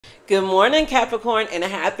Good morning, Capricorn, and a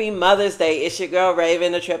happy Mother's Day. It's your girl,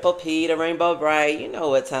 Raven, the Triple P, the Rainbow Bright. You know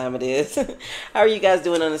what time it is. How are you guys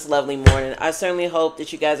doing on this lovely morning? I certainly hope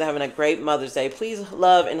that you guys are having a great Mother's Day. Please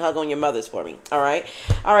love and hug on your mothers for me, all right?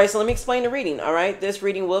 All right, so let me explain the reading, all right? This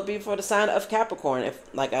reading will be for the sign of Capricorn, if,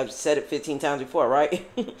 like I've said it 15 times before, right?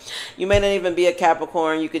 You may not even be a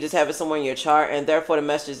Capricorn. You could just have it somewhere in your chart, and therefore the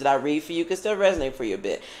messages that I read for you could still resonate for you a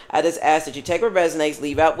bit. I just ask that you take what resonates,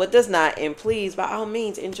 leave out what does not, and please, by all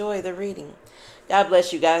means, enjoy the reading. God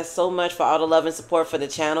bless you guys so much for all the love and support for the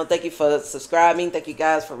channel. Thank you for subscribing. Thank you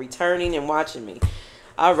guys for returning and watching me.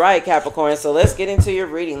 All right, Capricorn, so let's get into your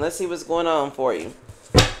reading. Let's see what's going on for you.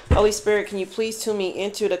 Holy Spirit, can you please tune me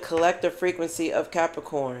into the collective frequency of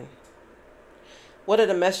Capricorn? What are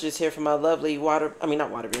the messages here from my lovely not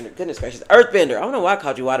waterbender, goodness gracious, earthbender. I don't know why I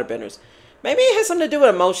called you waterbenders. Maybe it has something to do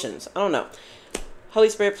with emotions. I don't know. Holy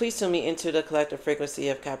Spirit, please tune me into the collective frequency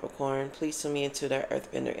of Capricorn. Please tune me into their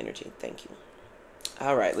earthbender energy. Thank you.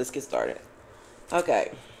 All right, let's get started.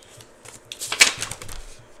 Okay.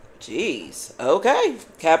 Jeez. Okay,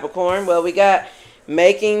 Capricorn. Well, we got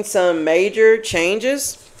making some major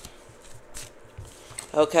changes.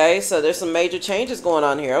 Okay, so there's some major changes going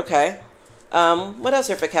on here. Okay. What else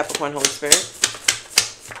here for Capricorn, Holy Spirit?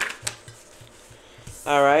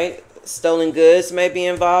 All right. Stolen goods may be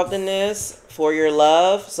involved in this for your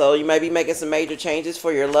love. So you may be making some major changes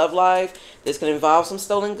for your love life. This could involve some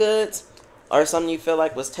stolen goods or something you feel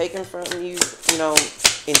like was taken from you,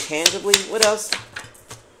 intangibly. What else?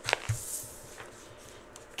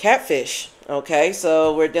 Catfish. Okay,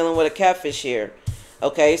 so we're dealing with a catfish here.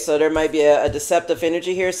 Okay, so there might be a deceptive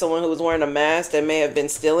energy here. Someone who was wearing a mask that may have been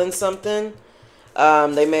stealing something.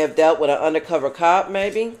 They may have dealt with an undercover cop,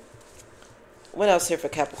 maybe. What else here for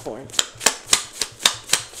Capricorn?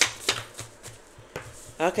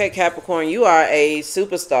 Okay, Capricorn, you are a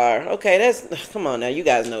superstar. Okay, come on now, you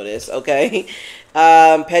guys know this, okay?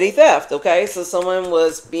 Petty theft, okay? So someone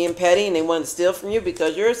was being petty and they wanted to steal from you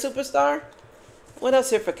because you're a superstar. What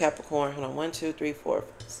else here for Capricorn? Hold on, 1, 2, 3, 4.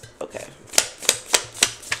 Okay.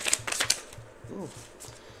 Ooh.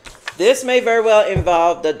 This may very well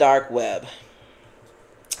involve the dark web.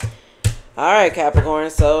 All right,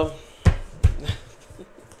 Capricorn, so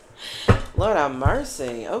Lord have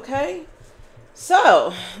mercy. Okay.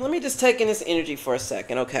 So, let me just take in this energy for a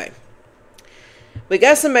second. Okay. We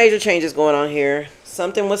got some major changes going on here.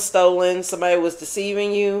 Something was stolen. Somebody was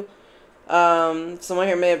deceiving you. Someone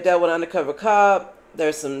here may have dealt with an undercover cop.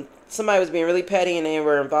 There's somebody was being really petty and they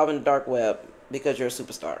were involved in the dark web because you're a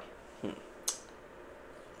superstar.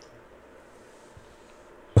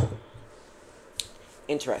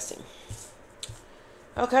 Interesting.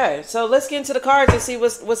 Okay, so let's get into the cards and see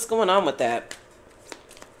what's going on with that.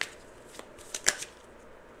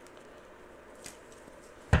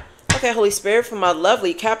 Okay, Holy Spirit, for my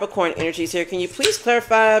lovely Capricorn energies here, can you please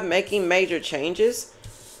clarify making major changes?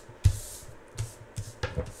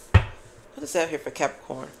 What is that here for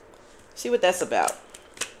Capricorn? See what that's about.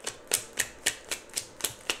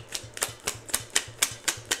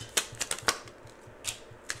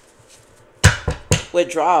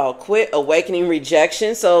 Withdrawal, quit, awakening,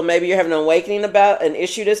 rejection. So maybe you're having an awakening about an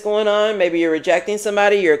issue that's going on. Maybe you're rejecting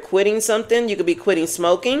somebody. You're quitting something. You could be quitting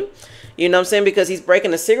smoking. You know what I'm saying? Because he's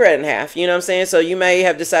breaking a cigarette in half. You know what I'm saying? So you may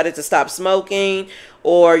have decided to stop smoking,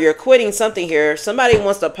 or you're quitting something here. Somebody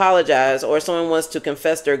wants to apologize, or someone wants to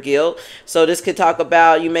confess their guilt. So this could talk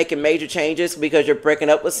about you making major changes because you're breaking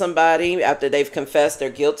up with somebody after they've confessed their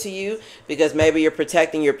guilt to you, because maybe you're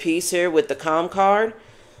protecting your peace here with the calm card.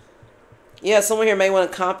 Yeah, someone here may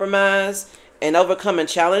want to compromise and overcome a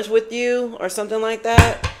challenge with you or something like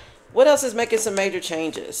that. What else is making some major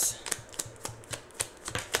changes?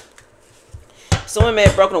 Someone may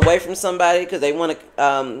have broken away from somebody because they want to,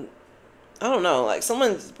 I don't know, like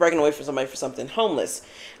someone's breaking away from somebody for something. Homeless.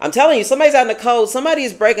 I'm telling you, somebody's out in the cold. Somebody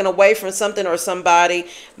is breaking away from something or somebody.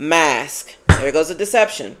 Mask. There goes a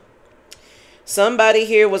deception. Somebody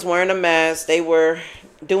here was wearing a mask. They were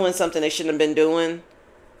doing something they shouldn't have been doing.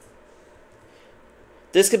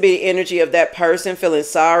 This could be the energy of that person feeling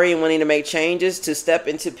sorry and wanting to make changes to step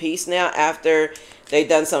into peace now after they've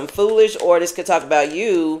done something foolish. Or this could talk about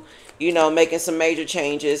you, making some major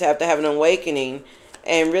changes after having an awakening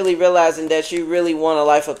and really realizing that you really want a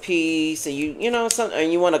life of peace, and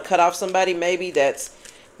and you want to cut off somebody maybe that's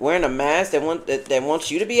wearing a mask that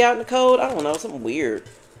wants you to be out in the cold. I don't know, something weird.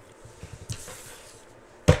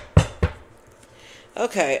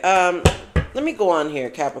 Okay, let me go on here,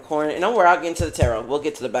 Capricorn, and don't worry, I'll get into the tarot. We'll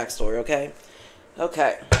get to the backstory, okay?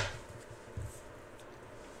 Okay.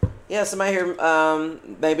 Yeah, somebody here,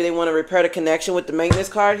 maybe they want to repair the connection with the maintenance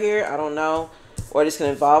card here. I don't know. Or this can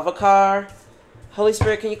involve a car. Holy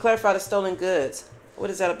Spirit, can you clarify the stolen goods? What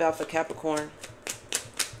is that about for Capricorn?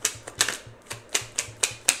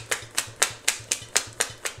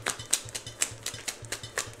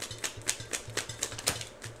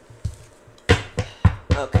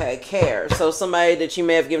 Okay, care. So somebody that you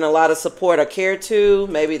may have given a lot of support or care to,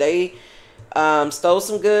 maybe they stole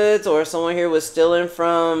some goods, or someone here was stealing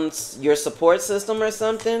from your support system or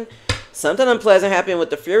something. Something unpleasant happened with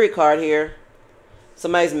the Fury card here.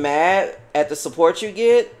 Somebody's mad at the support you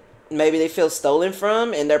get. Maybe they feel stolen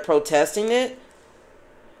from and they're protesting it.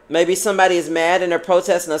 Maybe somebody is mad and they're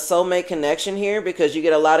protesting a soulmate connection here because you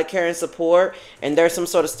get a lot of care and support and there's some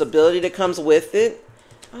sort of stability that comes with it.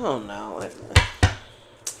 I don't know.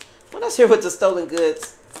 What else here with the stolen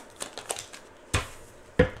goods?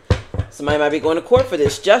 Somebody might be going to court for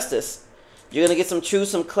this. Justice. You're going to get some truth,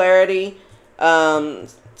 some clarity,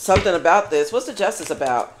 something about this. What's the justice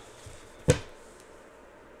about?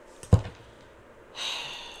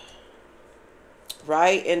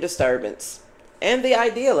 Right? And disturbance. And the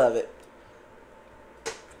ideal of it.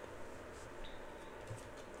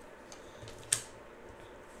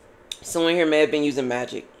 Someone here may have been using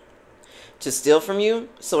magic to steal from you.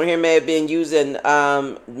 Someone here may have been using,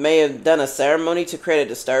 may have done a ceremony to create a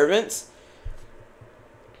disturbance.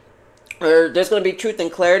 Or there's going to be truth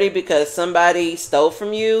and clarity because somebody stole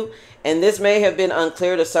from you. And this may have been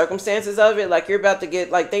unclear, the circumstances of it. Like you're about to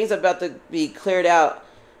get, like things are about to be cleared out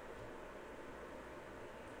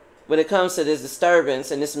when it comes to this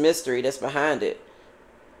disturbance and this mystery that's behind it.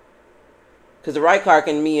 Because the right card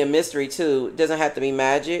can be a mystery too. It doesn't have to be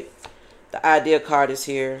magic. The idea card is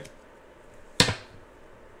here.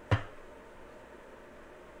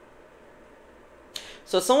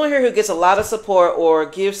 So someone here who gets a lot of support or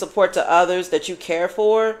gives support to others that you care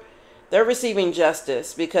for, they're receiving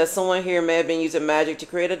justice because someone here may have been using magic to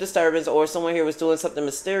create a disturbance, or someone here was doing something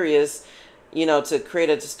mysterious, you know, to create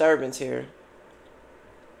a disturbance here.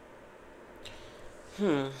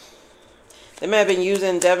 They may have been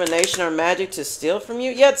using divination or magic to steal from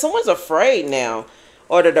you. Yet someone's afraid now,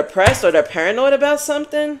 or they're depressed, or they're paranoid about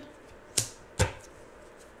something.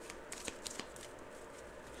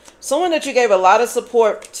 Someone that you gave a lot of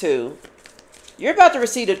support to, you're about to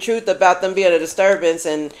receive the truth about them being a disturbance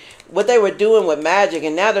and what they were doing with magic,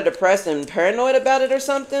 and now they're depressed and paranoid about it or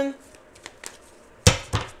something.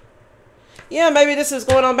 Yeah, maybe this is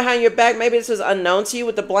going on behind your back. Maybe this was unknown to you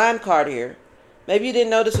with the blind card here. Maybe you didn't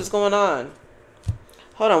know this was going on.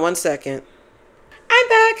 Hold on one second. I'm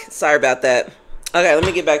back. Sorry about that. Okay, let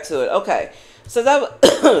me get back to it. Okay, so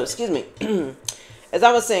that excuse me. As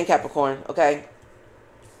I was saying, Capricorn, okay,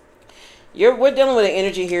 we're dealing with an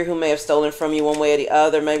energy here who may have stolen from you one way or the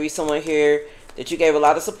other. Maybe someone here that you gave a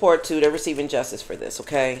lot of support to, they're receiving justice for this,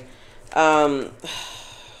 okay?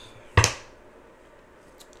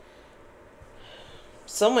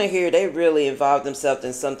 Someone here, they really involved themselves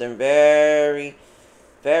in something very,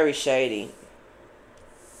 very shady.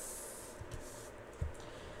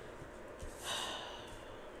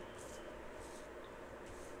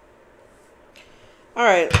 All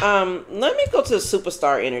right, let me go to the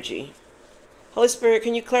superstar energy. Holy Spirit,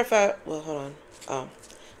 can you clarify? Well, hold on.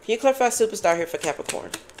 Can you clarify superstar here for Capricorn?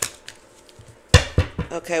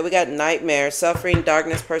 Okay, we got nightmare, suffering,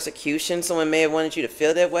 darkness, persecution. Someone may have wanted you to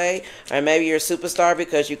feel that way. Or maybe you're a superstar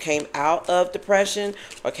because you came out of depression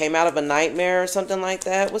or came out of a nightmare or something like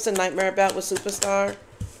that. What's a nightmare about with superstar?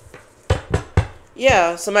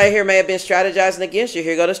 Yeah, somebody here may have been strategizing against you.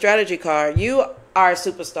 Here go the strategy card. You are a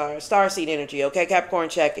superstar, starseed energy. Okay, Capricorn,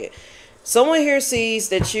 check it. Someone here sees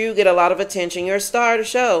that you get a lot of attention. You're a star to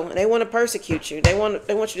show, and they want to persecute you. They want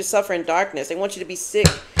you to suffer in darkness. They want you to be sick.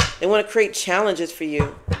 They want to create challenges for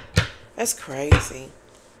you. That's crazy.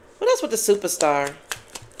 What else with the superstar?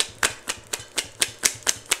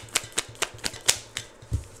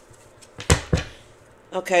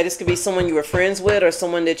 Okay, this could be someone you were friends with, or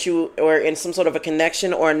someone that you were in some sort of a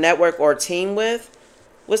connection or a network or a team with.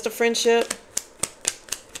 What's the friendship?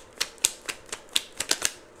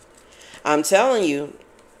 I'm telling you,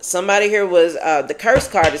 somebody here was, the curse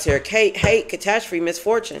card is here, hate, catastrophe,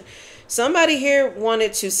 misfortune. Somebody here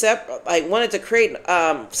wanted to create,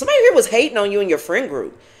 somebody here was hating on you in your friend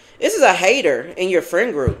group. This is a hater in your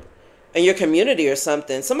friend group, in your community or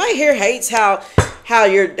something. Somebody here hates how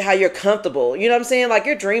you're comfortable. You know what I'm saying? Like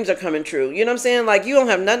your dreams are coming true. You know what I'm saying? Like you don't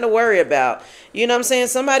have nothing to worry about. You know what I'm saying?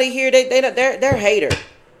 Somebody here, they're a hater.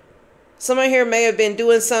 Somebody here may have been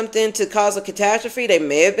doing something to cause a catastrophe. They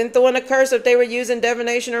may have been throwing a curse if they were using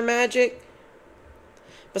divination or magic.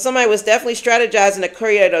 But somebody was definitely strategizing to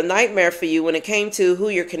create a nightmare for you when it came to who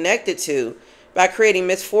you're connected to by creating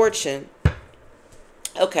misfortune.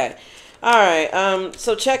 Okay. All right.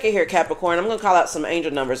 So check it here, Capricorn. I'm going to call out some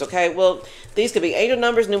angel numbers, okay? Well, these could be angel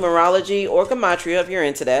numbers, numerology, or gematria if you're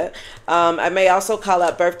into that. I may also call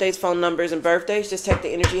out birthdays, phone numbers, and birthdays. Just take the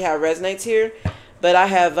energy how it resonates here. But I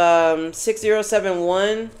have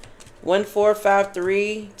 6071,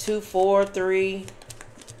 1453, 243,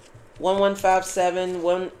 1157,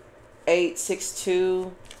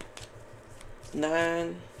 1862,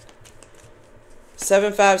 9,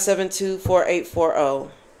 7572,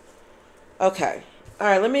 4840. Okay. All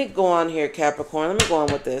right, let me go on here, Capricorn. Let me go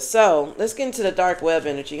on with this. So, let's get into the dark web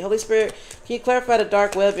energy. Holy Spirit, can you clarify the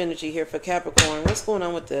dark web energy here for Capricorn? What's going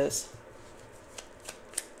on with this?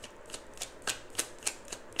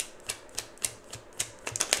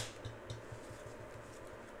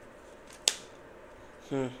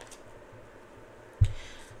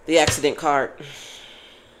 The accident card.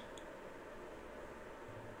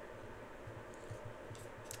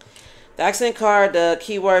 The accident card, the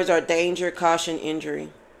keywords are danger, caution, injury.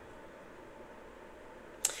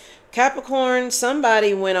 Capricorn,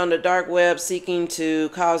 somebody went on the dark web seeking to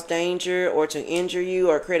cause danger or to injure you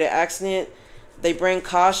or create an accident. They bring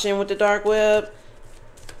caution with the dark web.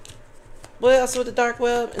 What else with the dark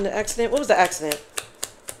web and the accident? What was the accident?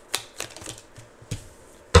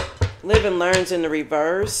 Live and learns in the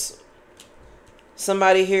reverse.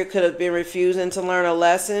 Somebody here could have been refusing to learn a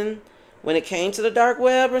lesson when it came to the dark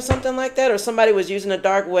web or something like that. Or somebody was using the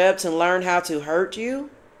dark web to learn how to hurt you.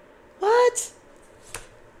 What?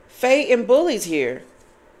 Fate and bullies here.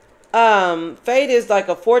 Fate is like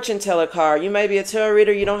a fortune teller card. You may be a tarot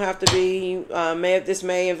reader. You don't have to be. This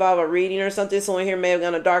may involve a reading or something. Someone here may have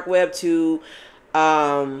gone on the dark web to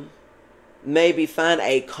maybe find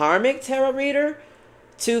a karmic tarot reader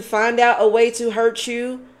to find out a way to hurt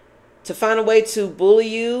you, to find a way to bully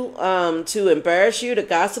you, to embarrass you, to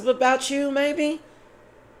gossip about you, maybe?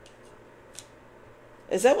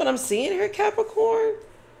 Is that what I'm seeing here, Capricorn?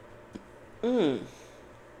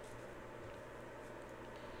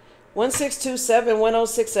 1627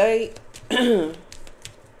 1068.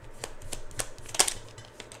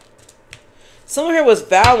 Someone here was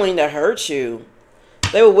vowing to hurt you.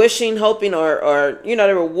 They were wishing, hoping, or you know,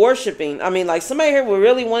 they were worshiping. I mean, like somebody here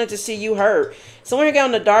really wanted to see you hurt. Someone here got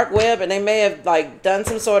on the dark web and they may have like done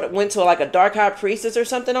some sort of, went to like a dark high priestess or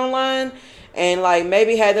something online and like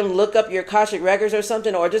maybe had them look up your Akashic records or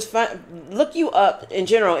something, or just look you up in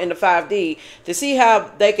general in the 5D to see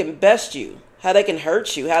how they can best you, how they can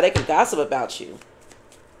hurt you, how they can gossip about you.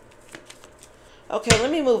 Okay,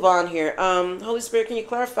 let me move on here. Holy Spirit, can you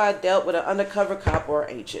clarify dealt with an undercover cop or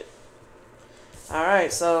agent? All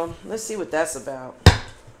right, so let's see what that's about.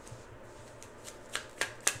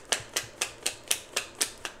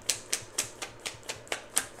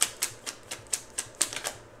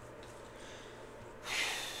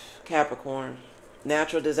 Capricorn,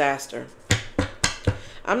 natural disaster.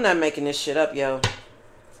 I'm not making this shit up, yo.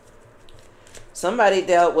 Somebody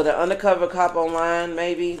dealt with an undercover cop online,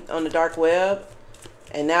 maybe on the dark web.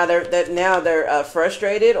 And now they're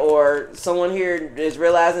frustrated, or someone here is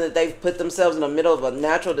realizing that they've put themselves in the middle of a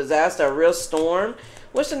natural disaster, a real storm.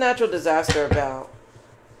 What's the natural disaster about?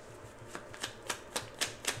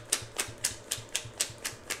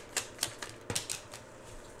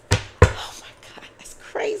 Oh my God, that's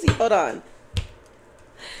crazy. Hold on.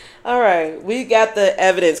 All right, we got the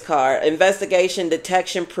evidence card, investigation,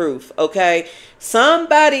 detection, proof, okay?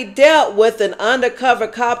 Somebody dealt with an undercover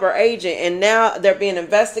cop or agent, and now they're being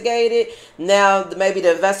investigated. Now, maybe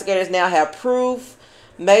the investigators now have proof.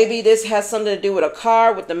 Maybe this has something to do with a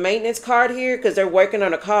car, with the maintenance card here, because they're working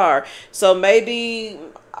on a car. So maybe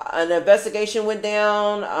an investigation went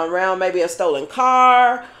down around maybe a stolen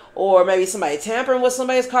car, or maybe somebody tampering with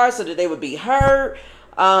somebody's car so that they would be hurt.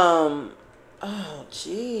 Oh,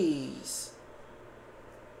 jeez.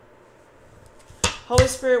 Holy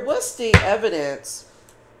Spirit, what's the evidence?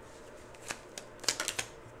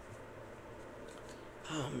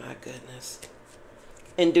 Oh, my goodness.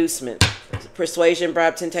 Inducement, persuasion,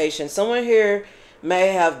 bribe, temptation. Someone here may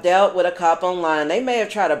have dealt with a cop online. They may have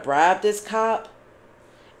tried to bribe this cop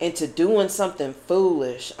into doing something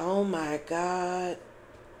foolish. Oh, my God.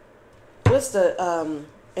 What's the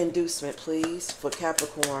inducement, please, for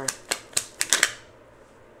Capricorn?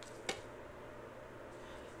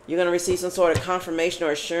 You're going to receive some sort of confirmation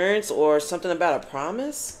or assurance or something about a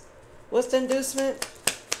promise? What's the inducement?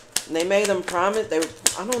 And they made them promise.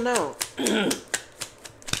 I don't know.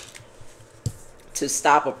 To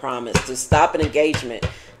stop a promise. To stop an engagement.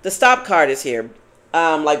 The stop card is here.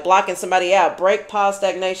 Like blocking somebody out. Break, pause,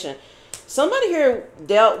 stagnation. Somebody here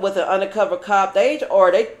dealt with an undercover cop. They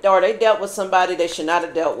dealt with somebody they should not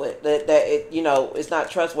have dealt with. That it, you know, is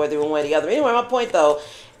not trustworthy one way or the other. Anyway, my point though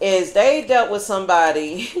is they dealt with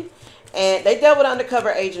somebody and they dealt with an undercover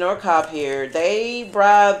agent or cop here. They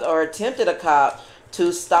bribed or attempted a cop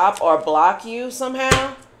to stop or block you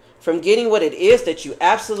somehow from getting what it is that you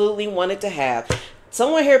absolutely wanted to have.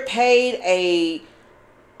 Someone here paid a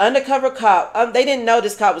undercover cop. They didn't know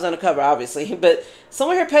this cop was undercover, obviously, but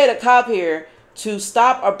someone here paid a cop here to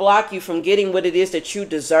stop or block you from getting what it is that you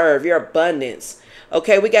deserve, your abundance.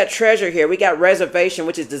 Okay, we got treasure here. We got reservation,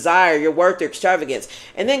 which is desire, your worth, your extravagance.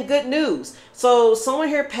 And then good news. So someone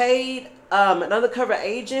here paid an undercover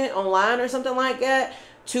agent online or something like that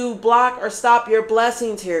to block or stop your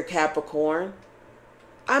blessings here, Capricorn.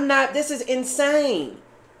 This is insane.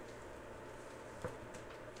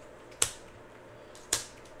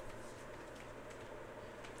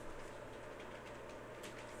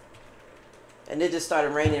 And it just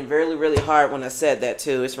started raining really, really hard when I said that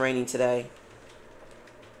too. It's raining today.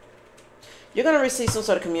 You're going to receive some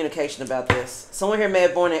sort of communication about this. Someone here may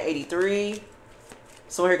have born in 83.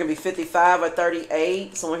 Someone here can be 55 or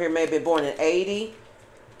 38. Someone here may have been born in 80.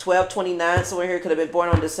 12/29. Someone here could have been born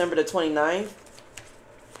on December the 29th.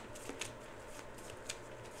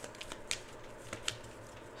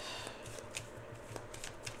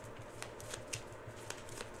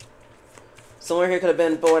 Someone here could have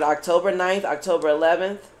been born October 9th, October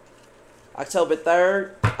 11th, October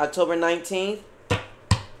 3rd, October 19th.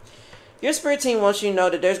 Your spirit team wants you to know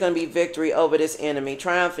that there's going to be victory over this enemy.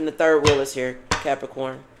 Triumph in the third wheel is here,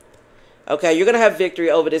 Capricorn. Okay, you're going to have victory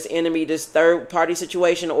over this enemy, this third party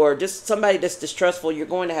situation, or just somebody that's distrustful. You're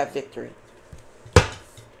going to have victory.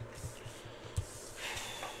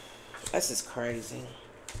 This is crazy.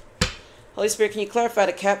 Holy Spirit, can you clarify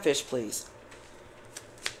the catfish, please?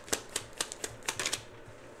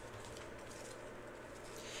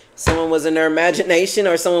 Someone was in their imagination,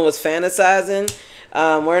 or someone was fantasizing.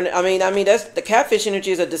 That's the catfish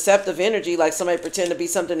energy is a deceptive energy, like somebody pretend to be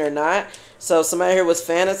something they're not. So somebody here was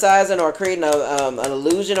fantasizing or creating an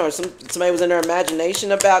illusion, or somebody was in their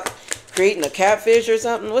imagination about creating a catfish or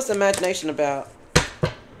something. What's the imagination about?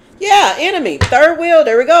 Yeah, enemy, third wheel.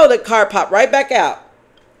 There we go. The card popped right back out.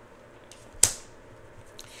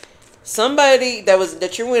 Somebody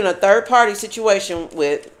that you're in a third party situation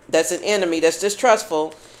with, that's an enemy, that's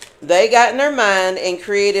distrustful. They got in their mind and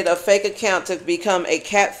created a fake account to become a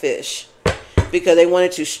catfish because they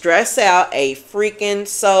wanted to stress out a freaking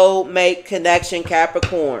soulmate connection,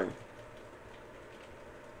 Capricorn.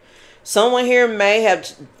 Someone here may have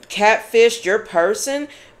catfished your person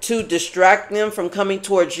to distract them from coming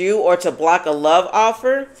towards you or to block a love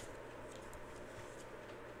offer.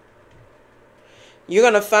 You're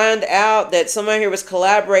going to find out that someone here was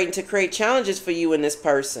collaborating to create challenges for you and this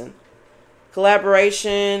person.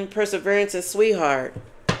 Collaboration, perseverance, and sweetheart.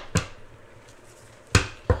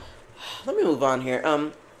 Let me move on here.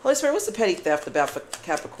 Holy Spirit, what's the petty theft about for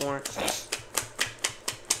Capricorn?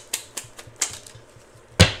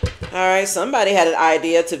 All right, somebody had an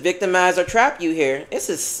idea to victimize or trap you here. This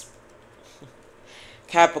is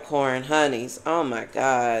Capricorn, honeys. Oh my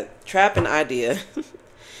God. Trapping idea.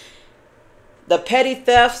 The petty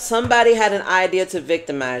theft, somebody had an idea to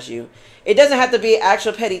victimize you. It doesn't have to be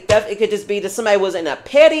actual petty theft. It could just be that somebody was in a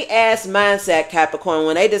petty ass mindset, Capricorn,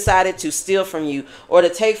 when they decided to steal from you or to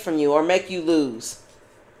take from you or make you lose.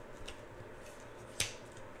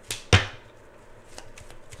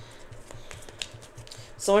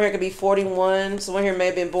 Someone here could be 41. Someone here may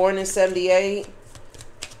have been born in 78.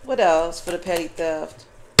 What else for the petty theft?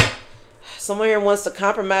 Someone here wants to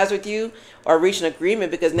compromise with you or reach an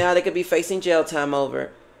agreement because now they could be facing jail time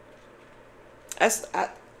over it.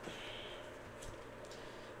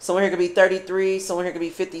 Someone here could be 33. Someone here could be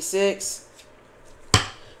 56.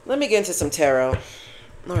 Let me get into some tarot.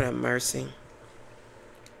 Lord have mercy.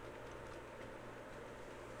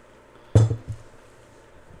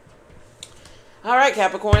 All right,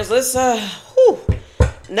 Capricorns. Let's,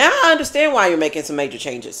 Now I understand why you're making some major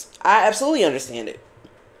changes. I absolutely understand it.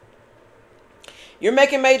 You're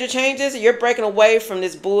making major changes. You're breaking away from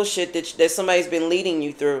this bullshit that somebody's been leading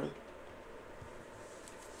you through.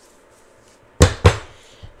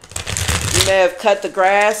 You may have cut the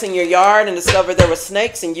grass in your yard and discovered there were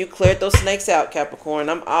snakes and you cleared those snakes out, Capricorn.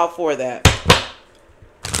 I'm all for that.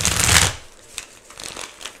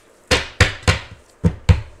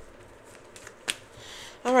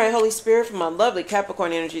 All right, Holy Spirit, for my lovely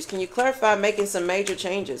Capricorn energies, can you clarify making some major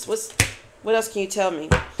changes? What else can you tell me?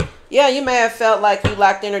 Yeah, you may have felt like you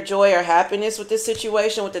lacked inner joy or happiness with this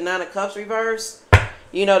situation with the Nine of Cups reverse.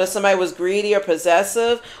 You know, that somebody was greedy or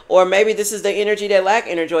possessive, or maybe this is the energy that lack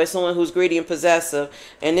inner joy, someone who's greedy and possessive.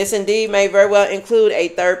 And this indeed may very well include a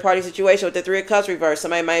third party situation with the Three of Cups reversed.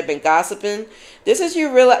 Somebody might have been gossiping. This is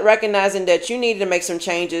you recognizing that you needed to make some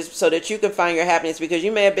changes so that you can find your happiness, because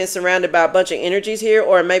you may have been surrounded by a bunch of energies here,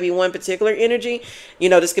 or maybe one particular energy. You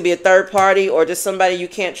know, this could be a third party, or just somebody you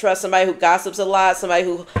can't trust, somebody who gossips a lot, somebody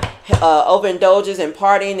who overindulges in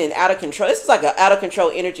partying and out of control. This is like an out of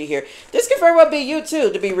control energy here. This could very well be you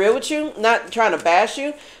too, to be real with you, not trying to bash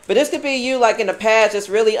you, but this could be you like in the past, just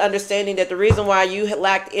really understanding that the reason why you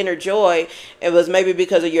lacked inner joy, it was maybe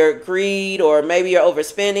because of your greed, or maybe you're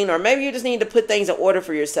overspending, or maybe you just need to put things in order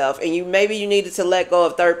for yourself, and maybe you needed to let go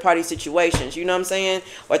of third party situations, you know what I'm saying,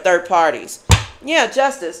 or third parties. Yeah,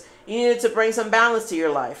 justice. You needed to bring some balance to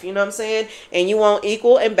your life, you know what I'm saying? And you want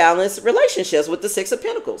equal and balanced relationships with the Six of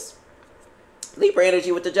Pentacles. Libra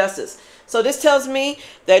energy with the Justice. So this tells me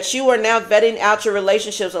that you are now vetting out your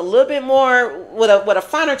relationships a little bit more with a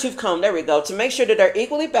finer tooth comb. There we go. To make sure that they're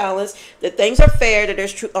equally balanced, that things are fair, that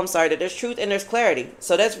there's truth. I'm sorry, that there's truth and there's clarity.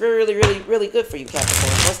 So that's really, really, really good for you,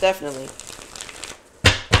 Capricorn. Most definitely.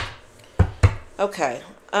 Okay.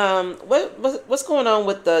 What's going on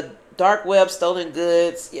with the dark web, stolen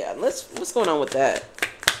goods? Yeah, what's going on with that?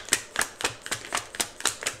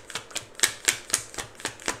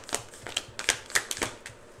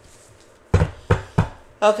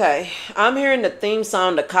 Okay, I'm hearing the theme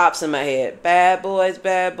song, The Cops, in my head. Bad boys,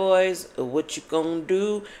 what you gonna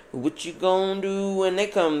do? What you gonna do when they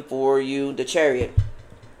come for you? The Chariot.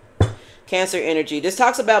 Cancer energy. This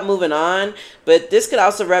talks about moving on, but this could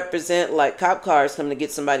also represent like cop cars coming to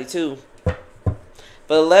get somebody too.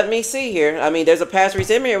 But let me see here. I mean, there's a past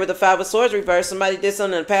resentment here with the Five of Swords reversed. Somebody did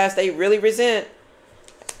something in the past they really resent,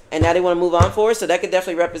 and now they want to move on for it. So that could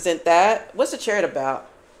definitely represent that. What's the Chariot about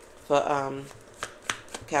for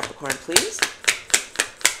Capricorn, please?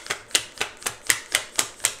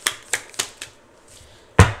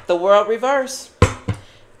 The World reverse.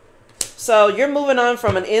 So you're moving on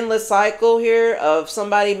from an endless cycle here of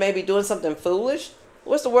somebody maybe doing something foolish.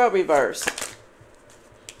 What's the World reverse?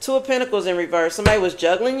 Two of Pentacles in reverse. Somebody was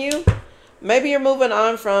juggling you. Maybe you're moving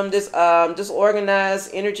on from this disorganized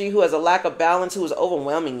energy who has a lack of balance, who is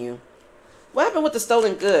overwhelming you. What happened with the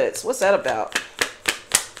stolen goods? What's that about?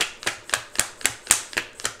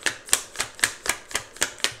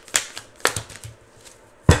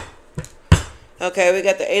 Okay, we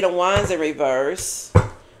got the Eight of Wands in reverse.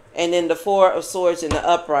 And then the Four of Swords in the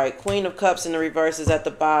upright. Queen of Cups in the reverse is at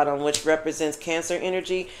the bottom, which represents Cancer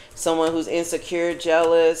energy. Someone who's insecure,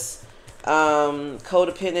 jealous,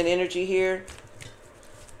 codependent energy here.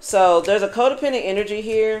 So there's a codependent energy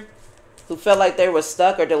here who felt like they were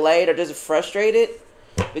stuck or delayed or just frustrated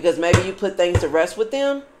because maybe you put things to rest with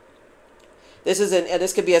them.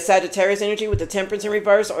 This could be a Sagittarius energy with the Temperance in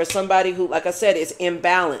reverse, or somebody who, like I said, is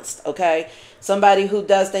imbalanced, okay? Somebody who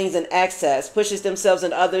does things in excess, pushes themselves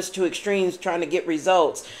and others to extremes trying to get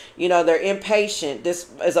results. You know, they're impatient. This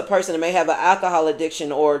is a person that may have an alcohol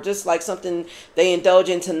addiction, or just like something they indulge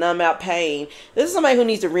in to numb out pain. This is somebody who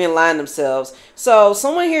needs to realign themselves. So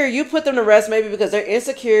someone here, you put them to rest maybe because they're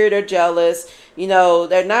insecure, they're jealous, you know,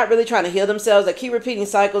 they're not really trying to heal themselves. They keep repeating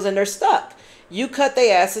cycles and they're stuck. You cut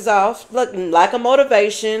their asses off, look, lack of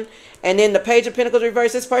motivation. And then the Page of Pentacles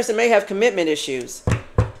reverse, this person may have commitment issues.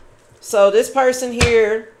 So this person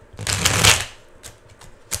here,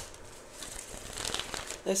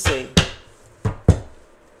 let's see.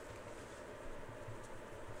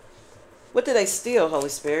 What did they steal, Holy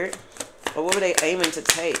Spirit? Or what were they aiming to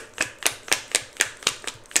take?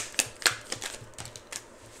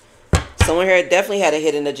 Someone here definitely had a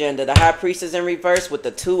hidden agenda. The High Priestess in reverse with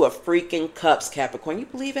the Two of freaking Cups, Capricorn. You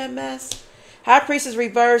believe that mess? High Priestess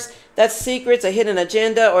reverse, that's secrets, a hidden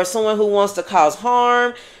agenda, or someone who wants to cause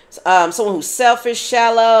harm, someone who's selfish,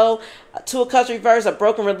 shallow. Two of Cups reverse, a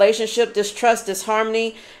broken relationship, distrust,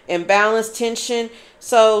 disharmony, imbalance, tension.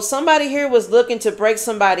 So somebody here was looking to break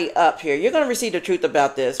somebody up here. You're going to receive the truth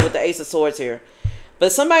about this with the Ace of Swords here.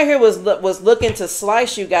 But somebody here was looking to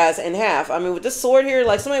slice you guys in half. I mean, with this sword here,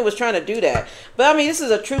 like somebody was trying to do that. But I mean, this is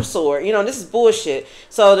a true sword. You know, this is bullshit.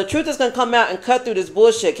 So the truth is going to come out and cut through this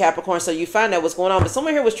bullshit, Capricorn. So you find out what's going on. But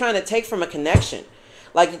someone here was trying to take from a connection.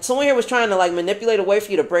 Like someone here was trying to like manipulate a way for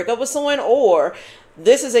you to break up with someone. Or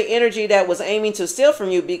this is an energy that was aiming to steal from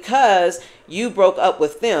you because you broke up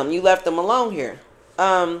with them. You left them alone here.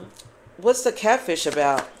 What's the catfish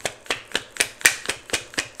about?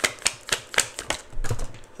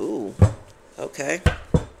 Ooh, okay.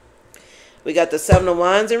 We got the Seven of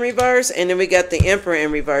Wands in reverse, and then we got the Emperor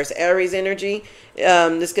in reverse. Aries energy.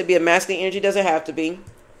 This could be a masculine energy, doesn't have to be.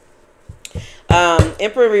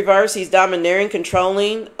 Emperor reverse, he's domineering,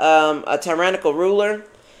 controlling, a tyrannical ruler,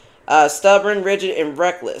 stubborn, rigid, and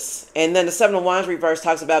reckless. And then the Seven of Wands reverse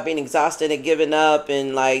talks about being exhausted and giving up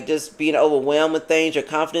and like just being overwhelmed with things, your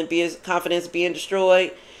confidence being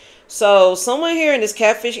destroyed. So someone here in this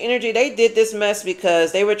catfish energy, they did this mess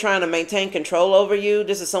because they were trying to maintain control over you.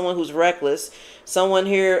 This is someone who's reckless. Someone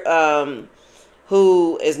here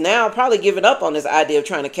who is now probably giving up on this idea of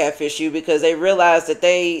trying to catfish you because they realize that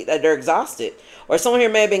they're exhausted. Or someone here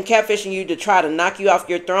may have been catfishing you to try to knock you off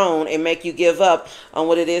your throne and make you give up on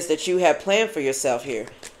what it is that you have planned for yourself here.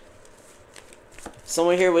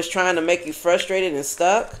 Someone here was trying to make you frustrated and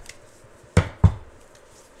stuck.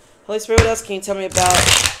 Holy Spirit, what else can you tell me about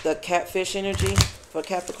the catfish energy for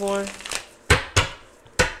Capricorn?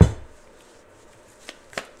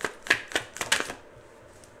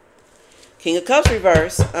 King of Cups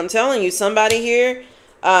reverse. I'm telling you, somebody here,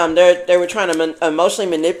 they were trying to emotionally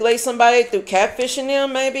manipulate somebody through catfishing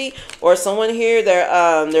them, maybe, or someone here,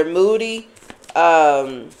 they're moody,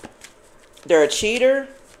 they're a cheater.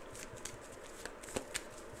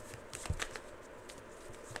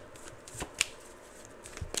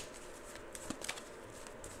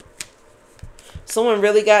 Someone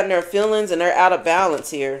really got in their feelings and they're out of balance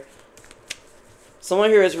here. Someone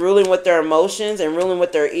here is ruling with their emotions and ruling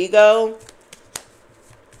with their ego.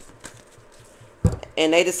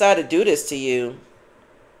 And they decide to do this to you.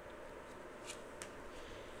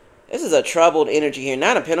 This is a troubled energy here.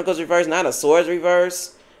 Nine of Pentacles reverse, Nine of Swords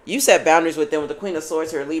reverse. You set boundaries with them with the Queen of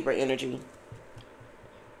Swords here, Libra energy.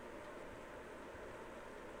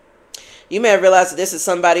 You may have realized that this is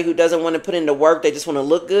somebody who doesn't want to put in the work. They just want to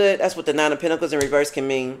look good. That's what the Nine of Pentacles in reverse can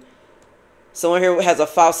mean. Someone here has a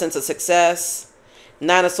false sense of success.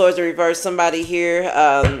 Nine of Swords in reverse. Somebody here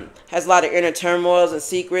has a lot of inner turmoils and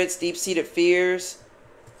secrets, deep-seated fears.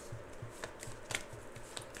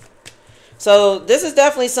 So this is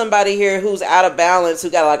definitely somebody here who's out of balance, who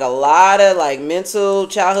got like a lot of like mental,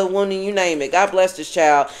 childhood wounding, you name it. God bless this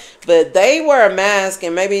child. But they wear a mask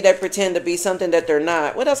and maybe they pretend to be something that they're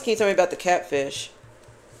not. What else can you tell me about the catfish?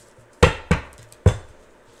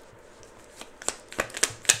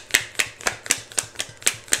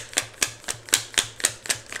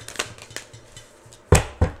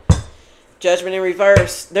 Judgment in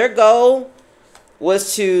reverse. Their goal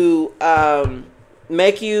was to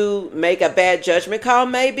make you make a bad judgment call,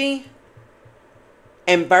 maybe,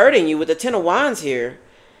 and burden you with the Ten of Wands here.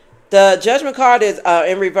 The Judgment card is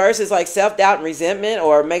in reverse is like self-doubt and resentment,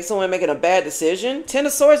 or make someone making a bad decision. Ten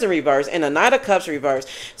of Swords in reverse and a Knight of Cups reverse.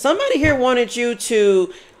 Somebody here wanted you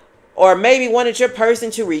to, or maybe wanted your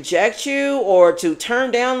person to reject you or to turn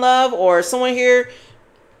down love, or someone here,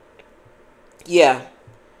 yeah,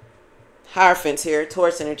 Hierophant here,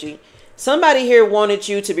 Taurus energy. Somebody here wanted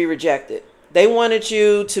you to be rejected. They wanted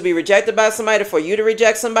you to be rejected by somebody, for you to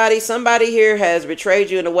reject somebody. Somebody here has betrayed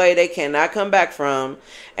you in a way they cannot come back from,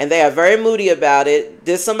 and they are very moody about it.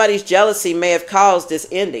 Somebody's jealousy may have caused this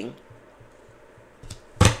ending.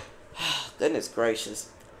 Goodness gracious.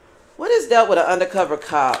 What is dealt with an undercover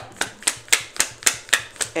cop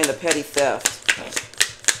and a petty theft?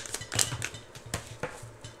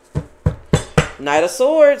 Knight of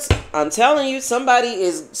Swords. I'm telling you,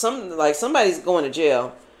 somebody's going to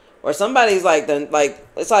jail. Or somebody's like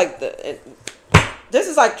this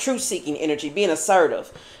is like truth seeking energy, being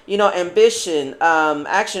assertive, you know, ambition,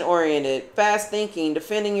 action oriented, fast thinking,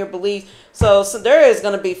 defending your beliefs. So there is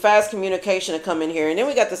going to be fast communication to come in here. And then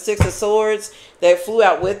we got the Six of Swords that flew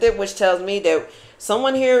out with it, which tells me that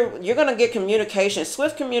someone here, you're going to get communication,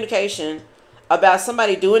 swift communication about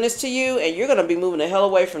somebody doing this to you, and you're going to be moving the hell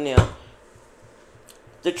away from them.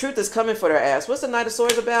 The truth is coming for their ass. What's the Knight of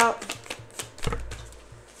Swords about?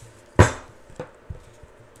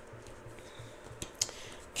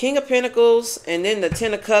 King of Pentacles, and then the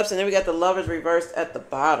Ten of Cups, and then we got the Lovers reversed at the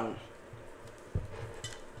bottom.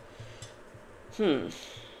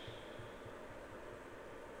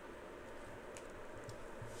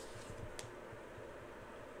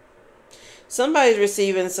 Somebody's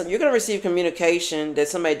receiving you're going to receive communication that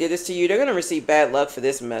somebody did this to you. They're going to receive bad luck for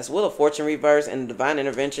this mess. Wheel of Fortune reverse and divine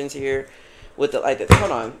interventions here. With the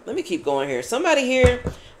hold on, let me keep going here. Somebody here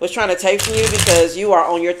was trying to take from you because you are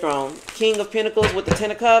on your throne. King of Pentacles with the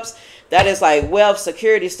Ten of Cups. That is like wealth,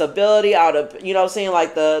 security, stability, out of, you know what I'm saying,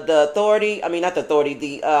 like the authority. I mean, not the authority,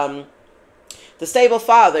 the stable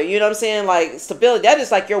father. You know what I'm saying, like stability. That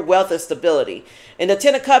is like your wealth and stability. And the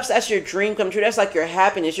Ten of Cups, that's your dream come true. That's like your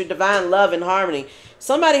happiness, your divine love and harmony.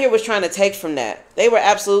 Somebody here was trying to take from that. They were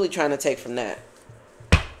absolutely trying to take from that.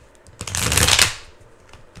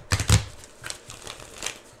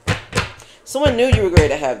 Someone knew you were great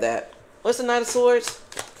to have that. What's the Knight of Swords?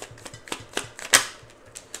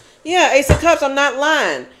 Yeah, Ace of Cups. I'm not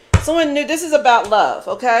lying. Someone knew this is about love.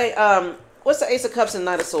 Okay. What's the Ace of Cups and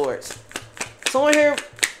Knight of Swords? Someone here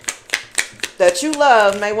that you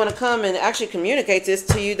love may want to come and actually communicate this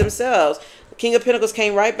to you themselves. The King of Pentacles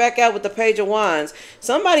came right back out with the Page of Wands.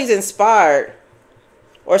 Somebody's inspired,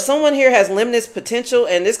 or someone here has limitless potential,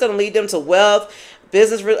 and this is going to lead them to wealth,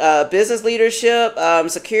 business leadership,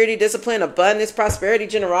 security, discipline, abundance, prosperity,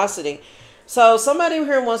 generosity. So somebody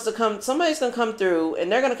here wants to come, somebody's going to come through,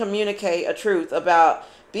 and they're going to communicate a truth about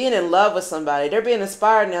being in love with somebody. They're being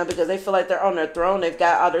inspired now because they feel like they're on their throne. They've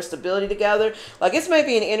got all their stability together. Like, it's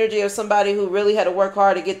maybe an energy of somebody who really had to work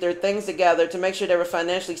hard to get their things together to make sure they were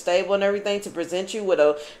financially stable and everything to present you with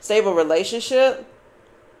a stable relationship.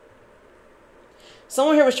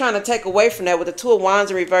 Someone here was trying to take away from that with the Two of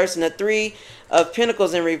Wands in reverse and the Three of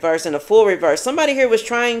Pentacles in reverse and the Fool reverse. Somebody here was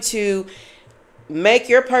trying to make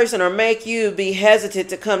your person or make you be hesitant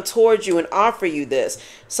to come towards you and offer you this.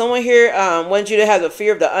 Someone here wants you to have a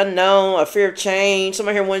fear of the unknown, a fear of change.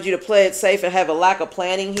 Someone here wants you to play it safe and have a lack of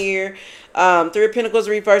planning here. Three of Pentacles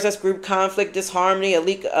reverse, that's group conflict, disharmony,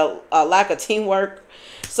 a lack of teamwork.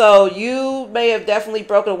 So you may have definitely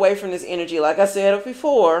broken away from this energy, like I said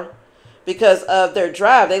before, because of their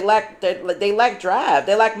drive. They lack drive.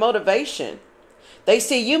 They lack motivation. They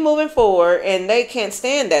see you moving forward and they can't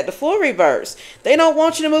stand that. The Fool reverse. They don't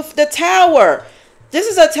want you to move. The Tower. This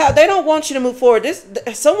is a tower. They don't want you to move forward.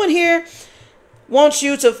 Someone here wants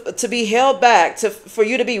you to be held back, for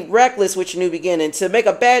you to be reckless with your new beginning, to make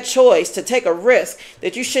a bad choice, to take a risk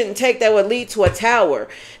that you shouldn't take that would lead to a tower.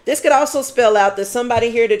 This could also spell out that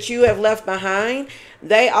somebody here that you have left behind,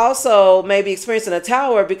 they also may be experiencing a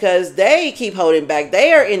tower because they keep holding back.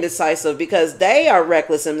 They are indecisive because they are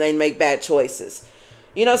reckless and they make bad choices.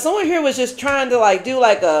 You know, someone here was just trying to do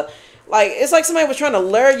it's like somebody was trying to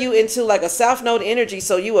lure you into like a South Node energy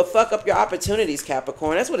so you would fuck up your opportunities,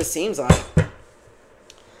 Capricorn. That's what it seems like.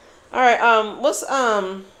 All right, what's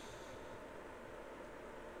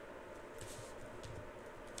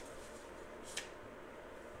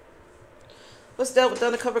dealt with the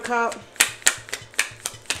undercover cop?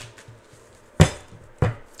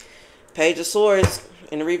 Page of Swords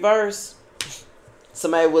in the reverse.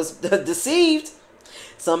 Somebody was deceived.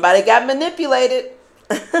 Somebody got manipulated.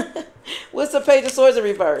 What's the Page of Swords in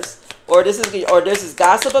reverse? Or this is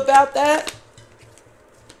gossip about that?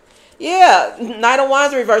 Yeah, Knight of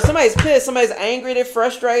Wands in reverse. Somebody's pissed. Somebody's angry. They're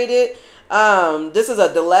frustrated. This is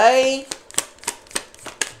a delay.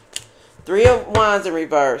 Three of Wands in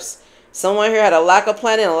reverse. Someone here had a lack of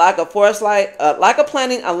planning, a lack of foresight, a lack of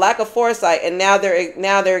foresight, and now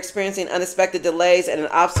they're experiencing unexpected delays and an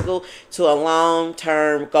obstacle to a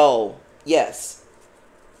long-term goal. Yes.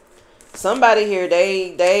 Somebody here,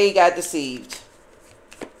 they got deceived.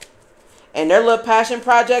 And their little passion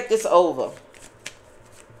project is over.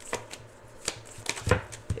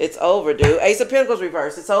 It's over, dude. Ace of Pentacles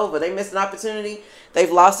reverse. It's over. They missed an opportunity.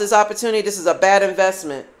 They've lost this opportunity. This is a bad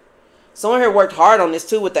investment. Someone here worked hard on this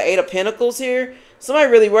too with the Eight of Pentacles here.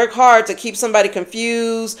 Somebody really worked hard to keep somebody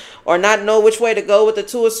confused or not know which way to go with the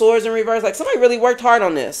Two of Swords in reverse. Like, somebody really worked hard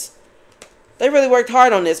on this. They really worked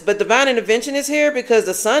hard on this. But divine intervention is here because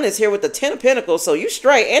the Sun is here with the Ten of Pentacles. So you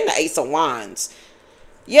straight, and the Ace of Wands.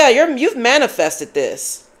 Yeah, you've manifested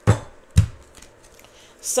this.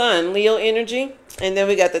 Sun, Leo energy. And then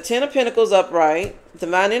we got the Ten of Pentacles upright.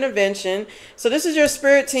 Divine intervention. So this is your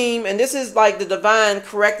spirit team, and this is like the divine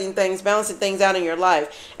correcting things, balancing things out in your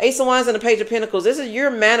life. Ace of Wands and the Page of Pentacles.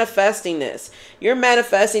 You're manifesting this. You're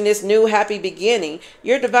manifesting this new happy beginning.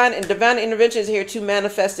 Your divine intervention is here to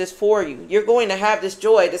manifest this for you. You're going to have this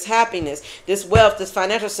joy, this happiness, this wealth, this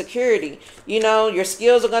financial security. You know, your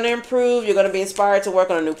skills are going to improve. You're going to be inspired to work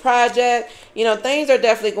on a new project. You know, things are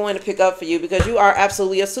definitely going to pick up for you because you are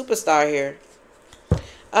absolutely a superstar here.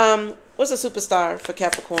 What's a superstar for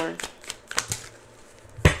Capricorn?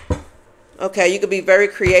 Okay, you could be very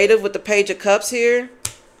creative with the Page of Cups here.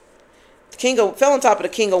 Fell on top of the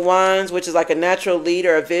King of Wands, which is like a natural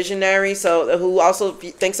leader, a visionary, so who also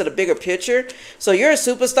thinks of the bigger picture. So you're a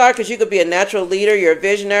superstar because you could be a natural leader. You're a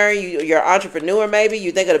visionary. You're an entrepreneur maybe.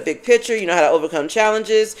 You think of the big picture. You know how to overcome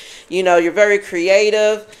challenges. You know, you're very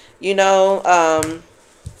creative. You know,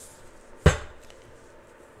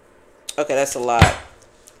 okay, that's a lot.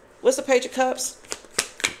 What's the Page of Cups?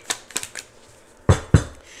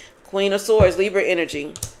 Queen of Swords, Libra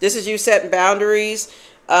energy. This is you setting boundaries,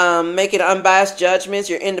 making unbiased judgments.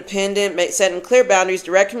 You're independent, setting clear boundaries,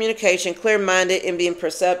 direct communication, clear-minded, and being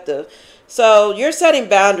perceptive. So you're setting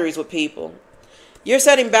boundaries with people. You're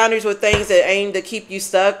setting boundaries with things that aim to keep you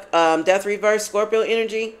stuck. Death reverse, Scorpio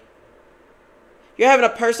energy. You're having a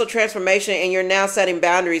personal transformation, and you're now setting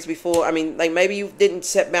boundaries before. I mean, like maybe you didn't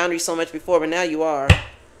set boundaries so much before, but now you are.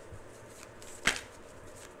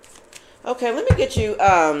 Okay, let me get you,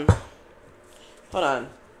 hold on.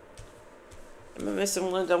 Am I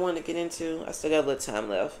missing ones I want to get into? I still got a little time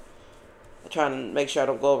left. I'm trying to make sure I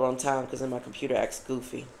don't go over on time because then my computer acts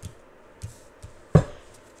goofy.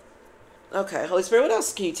 Okay, Holy Spirit, what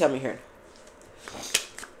else can you tell me here?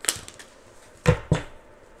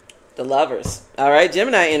 The Lovers. All right,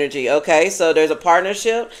 Gemini energy. Okay, so there's a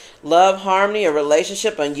partnership, love, harmony, a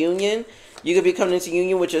relationship, a union. You could be coming into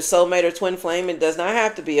union with your soulmate or twin flame. It does not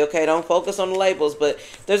have to be, okay? Don't focus on the labels, but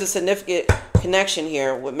there's a significant connection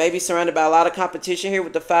here. With maybe surrounded by a lot of competition here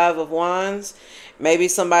with the Five of Wands. Maybe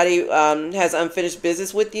somebody has unfinished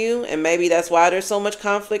business with you, and maybe that's why there's so much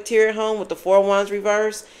conflict here at home with the Four of Wands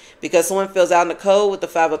reverse, because someone feels out in the cold with the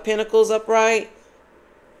Five of Pentacles upright.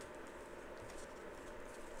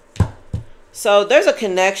 So there's a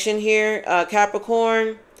connection here,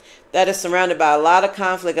 Capricorn, that is surrounded by a lot of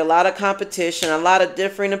conflict, a lot of competition, a lot of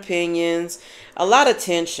differing opinions, a lot of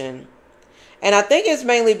tension. And I think it's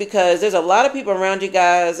mainly because there's a lot of people around you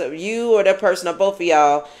guys, you or that person or both of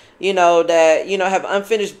y'all, you know, that, you know, have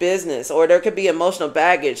unfinished business, or there could be emotional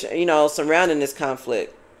baggage, you know, surrounding this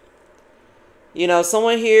conflict. You know,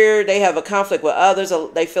 someone here, they have a conflict with others.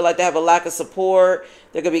 They feel like they have a lack of support.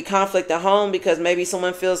 There could be conflict at home because maybe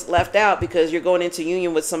someone feels left out because you're going into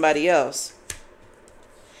union with somebody else.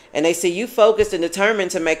 And they see you focused and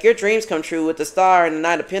determined to make your dreams come true with the Star and the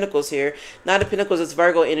Knight of Pentacles here. Knight of Pentacles is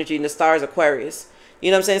Virgo energy and the Star is Aquarius.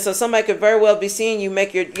 You know what I'm saying? So somebody could very well be seeing you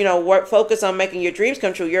make your, you know, focus on making your dreams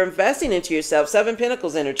come true. You're investing into yourself. Seven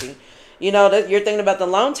Pentacles energy. You know, that you're thinking about the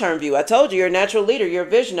long-term view. I told you, you're a natural leader. You're a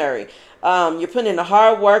visionary. You're putting in the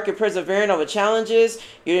hard work. You're persevering over challenges.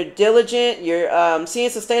 You're diligent. You're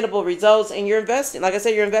seeing sustainable results. And you're investing. Like I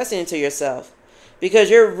said, you're investing into yourself.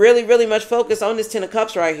 Because you're really, really much focused on this Ten of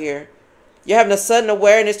Cups right here. You're having a sudden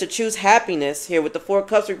awareness to choose happiness here with the Four of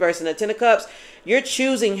Cups reverse and the Ten of Cups. You're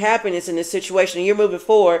choosing happiness in this situation and you're moving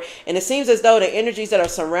forward. And it seems as though the energies that are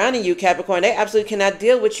surrounding you, Capricorn, they absolutely cannot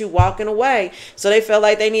deal with you walking away. So they felt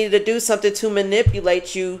like they needed to do something to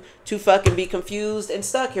manipulate you to fucking be confused and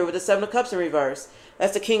stuck here with the Seven of Cups in reverse.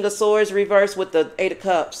 That's the King of Swords reverse with the Eight of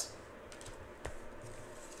Cups.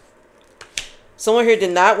 Someone here did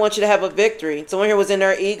not want you to have a victory. Someone here was in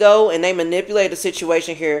their ego and they manipulated the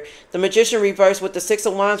situation here. The Magician reverse with the Six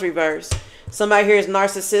of Wands reverse. Somebody here is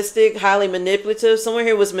narcissistic, highly manipulative. Someone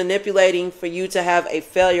here was manipulating for you to have a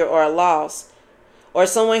failure or a loss. Or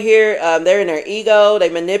someone here, they're in their ego. They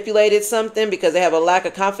manipulated something because they have a lack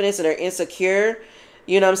of confidence and they're insecure.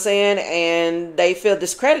 You know what I'm saying? And they feel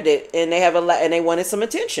discredited and they have and they wanted some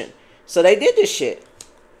attention. So they did this shit.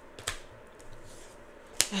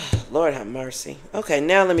 Lord have mercy. Okay,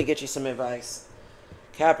 now let me get you some advice.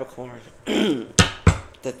 Capricorn.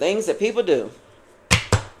 The things that people do.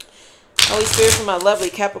 Holy Spirit, for my lovely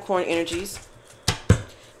Capricorn energies,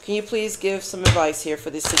 can you please give some advice here for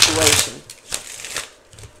this situation?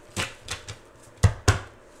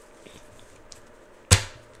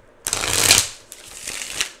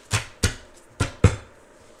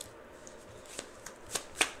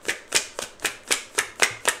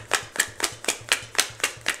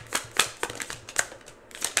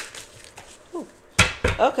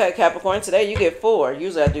 Okay, Capricorn, today you get 4.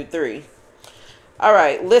 Usually I do 3. All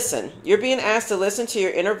right, listen. You're being asked to listen to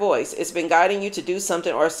your inner voice. It's been guiding you to do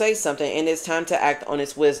something or say something, and it's time to act on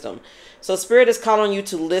its wisdom. So Spirit is calling you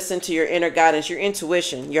to listen to your inner guidance, your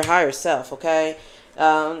intuition, your higher self, okay?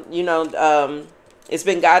 It's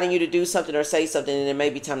been guiding you to do something or say something, and it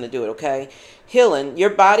may be time to do it, okay? Healing.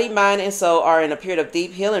 Your body, mind, and soul are in a period of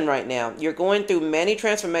deep healing right now. You're going through many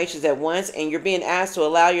transformations at once, and you're being asked to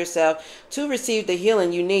allow yourself to receive the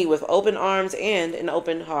healing you need with open arms and an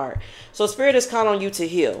open heart. So Spirit is calling on you to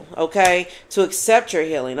heal, okay? To accept your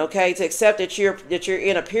healing, okay? To accept that you're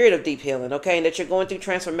in a period of deep healing, okay? And that you're going through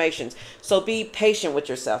transformations. So be patient with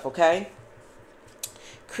yourself, okay?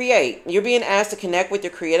 Create. You're being asked to connect with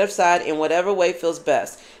your creative side in whatever way feels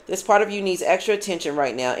best. This part of you needs extra attention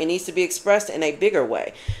right now. It needs to be expressed in a bigger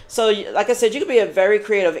way. So, like I said, you could be a very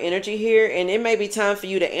creative energy here, and it may be time for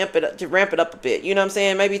you to ramp it up a bit. You know what I'm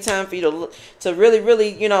saying? Maybe time for you to really, really,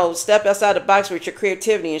 you know, step outside the box with your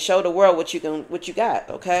creativity and show the world what you got.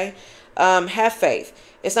 Okay. Have faith.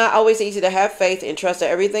 It's not always easy to have faith and trust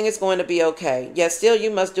that everything is going to be okay. Yet still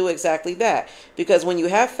you must do exactly that. Because when you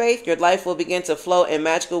have faith, your life will begin to flow in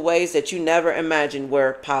magical ways that you never imagined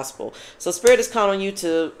were possible. So Spirit is calling you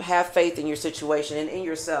to have faith in your situation and in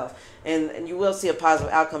yourself. And you will see a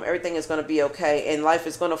positive outcome. Everything is going to be okay. And life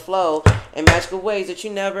is going to flow in magical ways that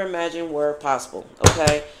you never imagined were possible.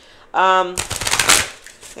 Okay.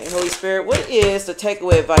 Okay, Holy Spirit, what is the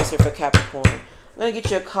takeaway advice here for Capricorn? I'm going to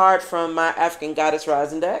get you a card from my African Goddess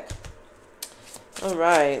Rising deck. All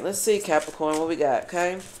right, let's see, Capricorn, what we got,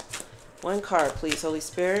 okay? One card, please, Holy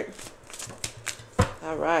Spirit.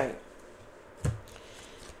 All right.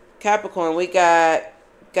 Capricorn, we got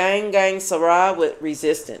Gang Sarah with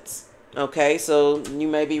resistance. Okay, so you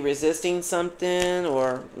may be resisting something,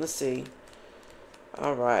 or let's see.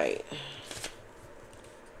 All right.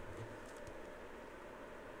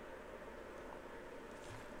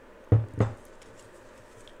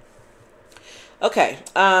 Okay,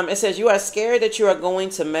 it says you are scared that you are going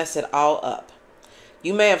to mess it all up.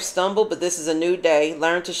 You may have stumbled, but this is a new day.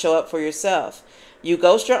 Learn to show up for yourself. You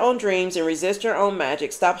ghost your own dreams and resist your own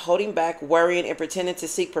magic. Stop holding back, worrying, and pretending to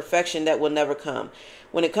seek perfection that will never come.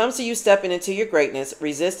 When it comes to you stepping into your greatness,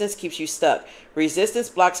 resistance keeps you stuck. Resistance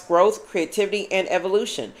blocks growth, creativity, and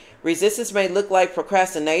evolution. Resistance may look like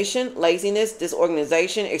procrastination, laziness,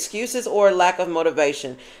 disorganization, excuses, or lack of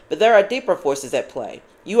motivation, but there are deeper forces at play.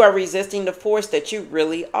 You are resisting the force that you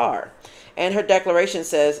really are. And her declaration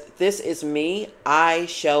says, this is me, I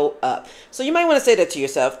show up. So you might want to say that to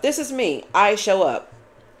yourself. This is me, I show up.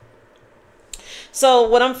 So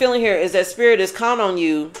what I'm feeling here is that Spirit is calling on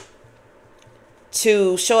you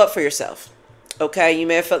to show up for yourself. Okay, you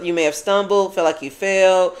may have stumbled, feel like you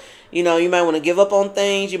failed. You know, you might want to give up on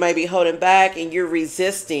things. You might be holding back and you're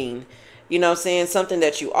resisting, you know, saying something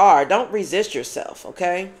that you are. Don't resist yourself,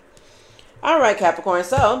 okay? All right, Capricorn,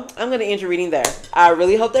 so I'm going to end your reading there. I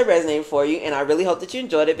really hope that resonated for you, and I really hope that you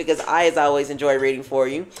enjoyed it, because I, as always, enjoy reading for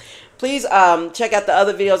you. Please check out the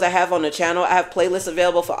other videos I have on the channel. I have playlists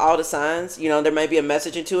available for all the signs. You know, there may be a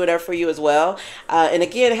message or two in there for you as well. And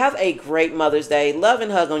again, have a great Mother's Day. Love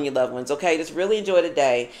and hug on your loved ones, okay? Just really enjoy the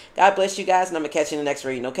day. God bless you guys, and I'm going to catch you in the next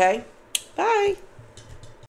reading, okay? Bye.